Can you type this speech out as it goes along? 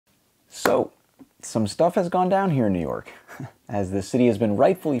So, some stuff has gone down here in New York, as the city has been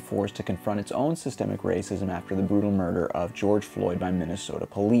rightfully forced to confront its own systemic racism after the brutal murder of George Floyd by Minnesota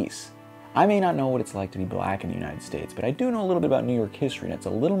police. I may not know what it's like to be black in the United States, but I do know a little bit about New York history, and it's a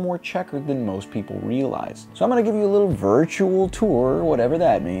little more checkered than most people realize. So I'm going to give you a little virtual tour, whatever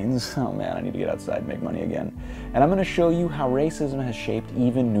that means. Oh man, I need to get outside and make money again. And I'm going to show you how racism has shaped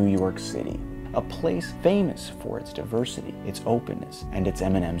even New York City, a place famous for its diversity, its openness, and its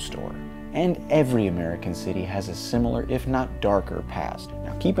M&M store. And every American city has a similar, if not darker, past.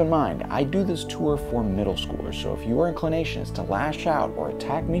 Now keep in mind, I do this tour for middle schoolers, so if your inclination is to lash out or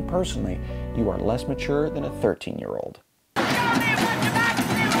attack me personally, you are less mature than a 13-year-old.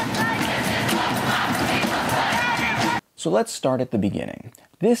 So let's start at the beginning.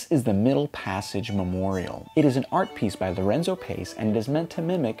 This is the Middle Passage Memorial. It is an art piece by Lorenzo Pace, and it is meant to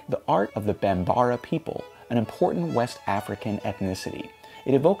mimic the art of the Bambara people, an important West African ethnicity.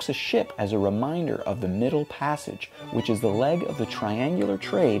 It evokes a ship as a reminder of the Middle Passage, which is the leg of the triangular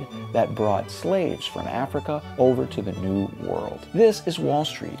trade that brought slaves from Africa over to the New World. This is Wall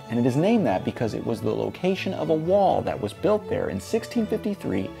Street, and it is named that because it was the location of a wall that was built there in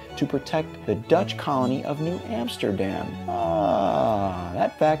 1653 to protect the Dutch colony of New Amsterdam. Ah,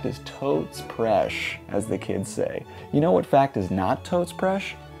 that fact is totes presh, as the kids say. You know what fact is not totes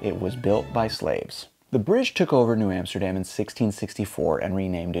presh? It was built by slaves. The British took over New Amsterdam in 1664 and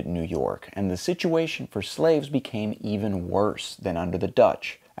renamed it New York, and the situation for slaves became even worse than under the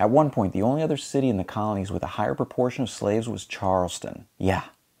Dutch. At one point, the only other city in the colonies with a higher proportion of slaves was Charleston. Yeah,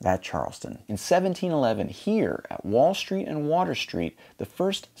 that Charleston. In 1711, here at Wall Street and Water Street, the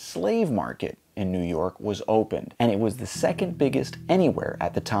first slave market in New York was opened, and it was the second biggest anywhere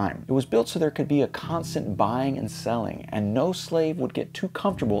at the time. It was built so there could be a constant buying and selling, and no slave would get too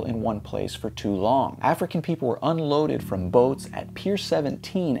comfortable in one place for too long. African people were unloaded from boats at Pier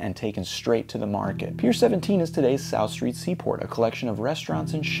 17 and taken straight to the market. Pier 17 is today's South Street Seaport, a collection of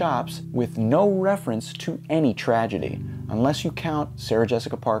restaurants and shops with no reference to any tragedy, unless you count Sarah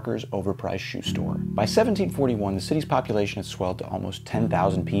Jessica Parker's overpriced shoe store. By 1741, the city's population had swelled to almost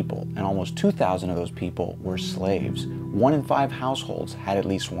 10,000 people, and almost 2,000 of those people were slaves. 1 in 5 households had at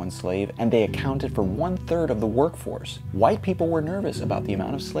least one slave, and they accounted for 1/3 of the workforce. White people were nervous about the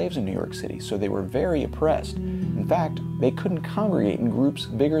amount of slaves in New York City, so they were very oppressed. In fact, they couldn't congregate in groups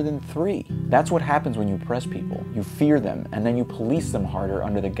bigger than 3. That's what happens when you oppress people. You fear them, and then you police them harder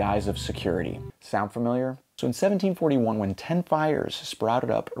under the guise of security. Sound familiar? So in 1741, when 10 fires sprouted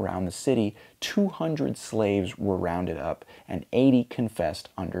up around the city, 200 slaves were rounded up, and 80 confessed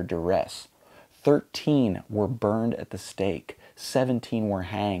under duress. 13 were burned at the stake, 17 were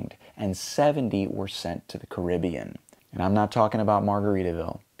hanged, and 70 were sent to the Caribbean. And I'm not talking about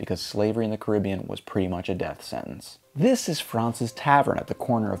Margaritaville, because slavery in the Caribbean was pretty much a death sentence. This is France's Tavern at the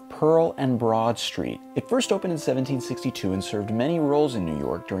corner of Pearl and Broad Street. It first opened in 1762 and served many roles in New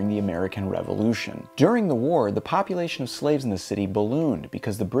York during the American Revolution. During the war, the population of slaves in the city ballooned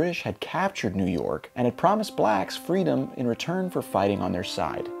because the British had captured New York and had promised blacks freedom in return for fighting on their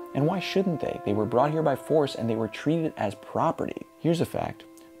side. And why shouldn't they? They were brought here by force and they were treated as property. Here's a fact.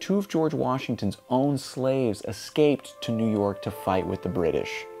 2 of George Washington's own slaves escaped to New York to fight with the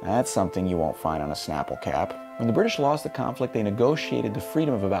British. That's something you won't find on a Snapple cap. When the British lost the conflict, they negotiated the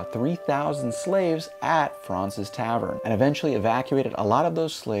freedom of about 3,000 slaves at France's Tavern and eventually evacuated a lot of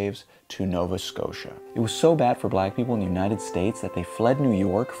those slaves to Nova Scotia. It was so bad for black people in the United States that they fled New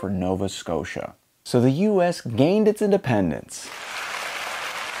York for Nova Scotia. So the U.S. gained its independence.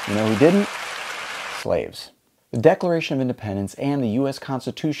 You know who didn't? Slaves. The Declaration of Independence and the U.S.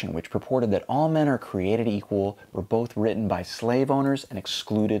 Constitution, which purported that all men are created equal, were both written by slave owners and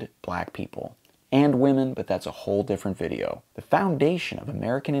excluded black people. And women, but that's a whole different video. The foundation of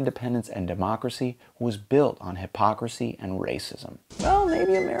American independence and democracy was built on hypocrisy and racism. Well,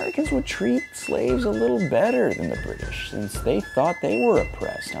 maybe Americans would treat slaves a little better than the British, since they thought they were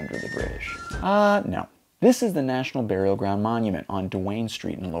oppressed under the British. No. This is the National Burial Ground Monument on Duane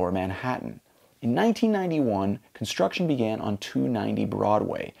Street in Lower Manhattan. In 1991, construction began on 290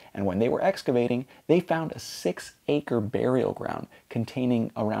 Broadway, and when they were excavating, they found a 6-acre burial ground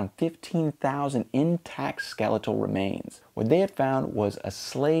containing around 15,000 intact skeletal remains. What they had found was a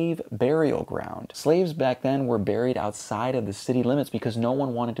slave burial ground. Slaves back then were buried outside of the city limits because no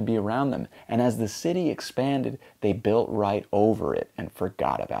one wanted to be around them, and as the city expanded, they built right over it and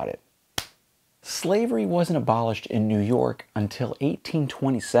forgot about it. Slavery wasn't abolished in New York until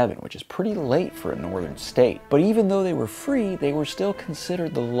 1827, which is pretty late for a northern state. But even though they were free, they were still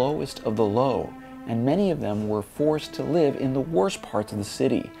considered the lowest of the low. and many of them were forced to live in the worst parts of the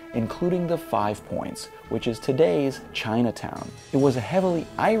city, including the Five Points, which is today's Chinatown. It was a heavily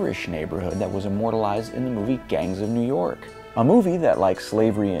Irish neighborhood that was immortalized in the movie Gangs of New York, a movie that, like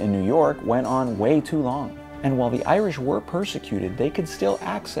slavery in New York, went on way too long. And while the Irish were persecuted, they could still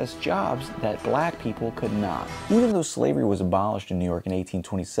access jobs that black people could not. Even though slavery was abolished in New York in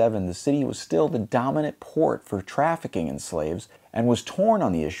 1827, the city was still the dominant port for trafficking in slaves and was torn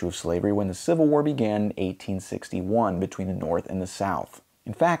on the issue of slavery when the Civil War began in 1861 between the North and the South.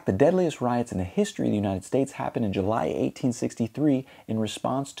 In fact, the deadliest riots in the history of the United States happened in July 1863 in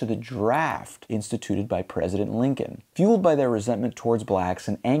response to the draft instituted by President Lincoln. Fueled by their resentment towards blacks,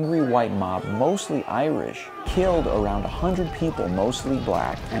 an angry white mob, mostly Irish, killed around 100 people, mostly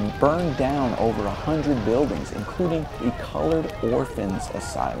black, and burned down over 100 buildings, including a colored orphans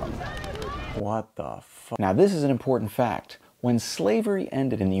asylum. What the fuck? Now, this is an important fact. When slavery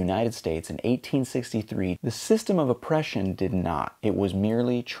ended in the United States in 1863, the system of oppression did not. It was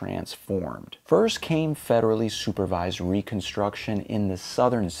merely transformed. First came federally supervised Reconstruction in the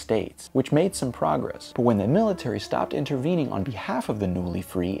southern states, which made some progress. But when the military stopped intervening on behalf of the newly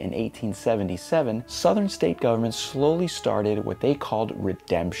free in 1877, southern state governments slowly started what they called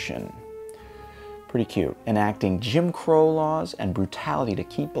redemption. Pretty cute. Enacting Jim Crow laws and brutality to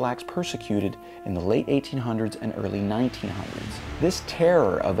keep blacks persecuted in the late 1800s and early 1900s. This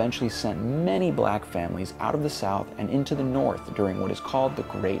terror eventually sent many black families out of the South and into the North during what is called the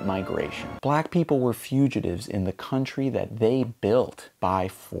Great Migration. Black people were fugitives in the country that they built by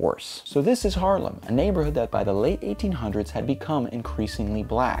force. So this is Harlem, a neighborhood that by the late 1800s had become increasingly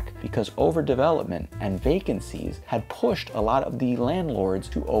black because overdevelopment and vacancies had pushed a lot of the landlords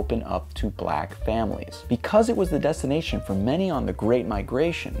to open up to black families. Because it was the destination for many on the Great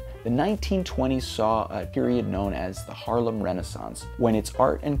Migration, the 1920s saw a period known as the Harlem Renaissance, when its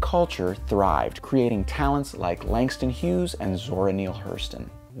art and culture thrived, creating talents like Langston Hughes and Zora Neale Hurston.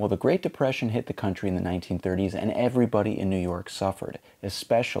 Well, the Great Depression hit the country in the 1930s and everybody in New York suffered,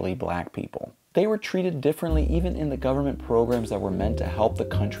 especially black people. They were treated differently even in the government programs that were meant to help the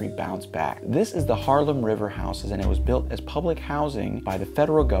country bounce back. This is the Harlem River Houses, and it was built as public housing by the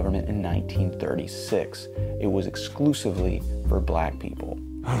federal government in 1936. It was exclusively for black people.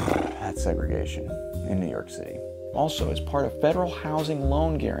 That's segregation in New York City. Also, as part of federal housing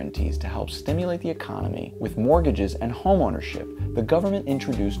loan guarantees to help stimulate the economy with mortgages and homeownership, the government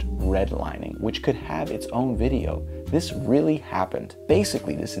introduced redlining, which could have its own video. This really happened.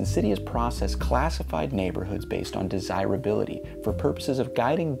 Basically, this insidious process classified neighborhoods based on desirability for purposes of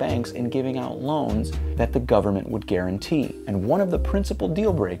guiding banks in giving out loans that the government would guarantee. And one of the principal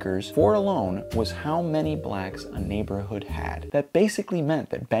deal breakers for a loan was how many blacks a neighborhood had. That basically meant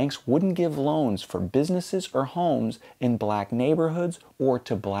that banks wouldn't give loans for businesses or homes in black neighborhoods or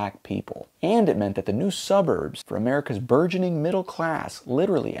to black people. And it meant that the new suburbs for America's burgeoning middle class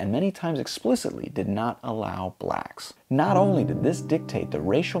literally and many times explicitly did not allow blacks. Not only did this dictate the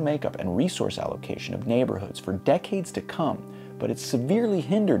racial makeup and resource allocation of neighborhoods for decades to come, but it severely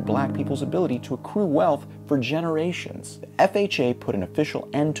hindered black people's ability to accrue wealth for generations. The FHA put an official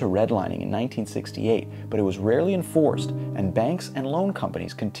end to redlining in 1968, but it was rarely enforced, and banks and loan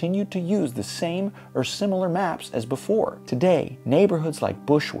companies continued to use the same or similar maps as before. Today, neighborhoods like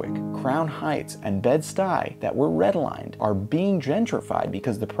Bushwick, Crown Heights, and Bed-Stuy that were redlined are being gentrified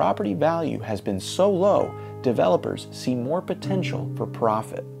because the property value has been so low, developers see more potential for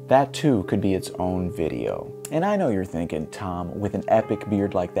profit. That too could be its own video. And I know you're thinking, Tom, with an epic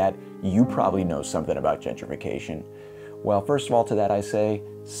beard like that, you probably know something about gentrification. Well, first of all, to that I say,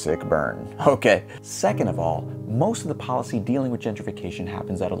 sick burn. Okay. Second of all, most of the policy dealing with gentrification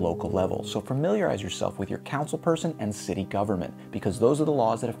happens at a local level, so familiarize yourself with your councilperson and city government, because those are the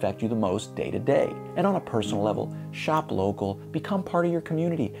laws that affect you the most day to day. And on a personal level, shop local, become part of your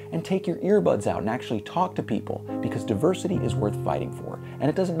community, and take your earbuds out and actually talk to people, because diversity is worth fighting for. And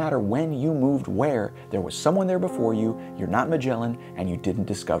it doesn't matter when you moved where, there was someone there before you, you're not Magellan, and you didn't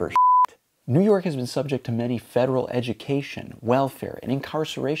discover shit. New York has been subject to many federal education, welfare, and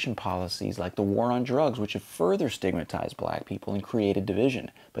incarceration policies like the war on drugs, which have further stigmatized black people and created division.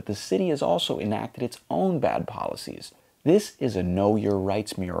 But the city has also enacted its own bad policies. This is a Know Your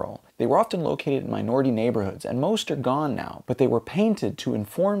Rights mural. They were often located in minority neighborhoods, and most are gone now, but they were painted to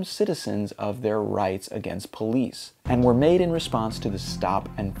inform citizens of their rights against police, and were made in response to the stop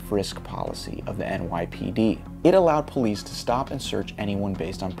and frisk policy of the NYPD. It allowed police to stop and search anyone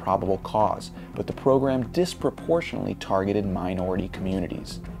based on probable cause, but the program disproportionately targeted minority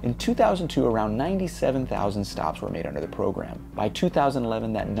communities. In 2002, around 97,000 stops were made under the program. By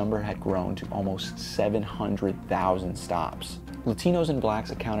 2011, that number had grown to almost 700,000 stops. Latinos and blacks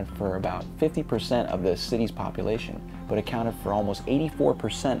accounted for about 50% of the city's population, but accounted for almost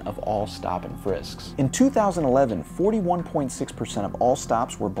 84% of all stop and frisks. In 2011, 41.6% of all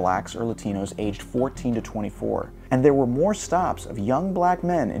stops were blacks or Latinos aged 14 to 24, and there were more stops of young black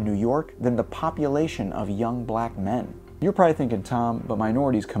men in New York than the population of young black men. You're probably thinking, Tom, but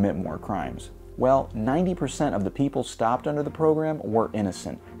minorities commit more crimes. Well, 90% of the people stopped under the program were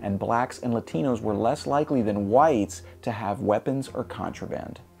innocent, and blacks and Latinos were less likely than whites to have weapons or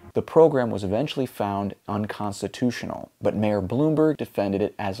contraband. The program was eventually found unconstitutional, but Mayor Bloomberg defended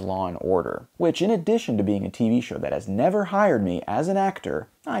it as law and order, which, in addition to being a TV show that has never hired me as an actor,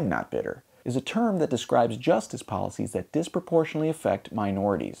 I'm not bitter, is a term that describes justice policies that disproportionately affect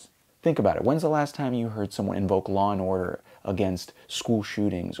minorities. Think about it. When's the last time you heard someone invoke law and order against school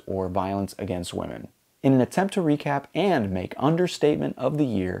shootings or violence against women? In an attempt to recap and make understatement of the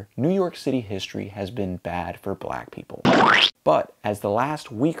year, New York City history has been bad for black people. But as the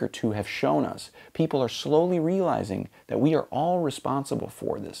last week or two have shown us, people are slowly realizing that we are all responsible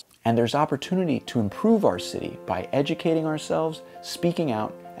for this. And there's opportunity to improve our city by educating ourselves, speaking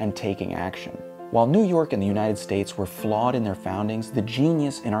out, and taking action. While New York and the United States were flawed in their foundings, the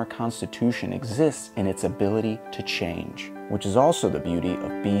genius in our Constitution exists in its ability to change, which is also the beauty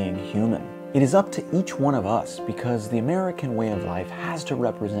of being human. It is up to each one of us, because the American way of life has to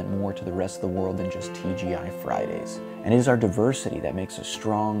represent more to the rest of the world than just TGI Fridays. And it is our diversity that makes us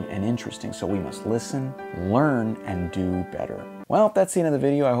strong and interesting, so we must listen, learn, and do better. Well, that's the end of the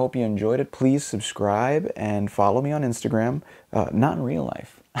video. I hope you enjoyed it. Please subscribe and follow me on Instagram. Not in real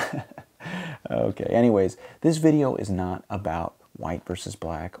life. Okay, anyways, this video is not about white versus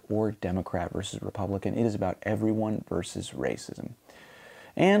black or Democrat versus Republican. It is about everyone versus racism.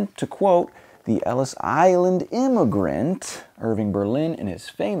 And to quote the Ellis Island immigrant, Irving Berlin, in his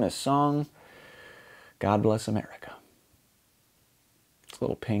famous song, God Bless America. It's a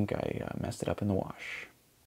little pink, I messed it up in the wash.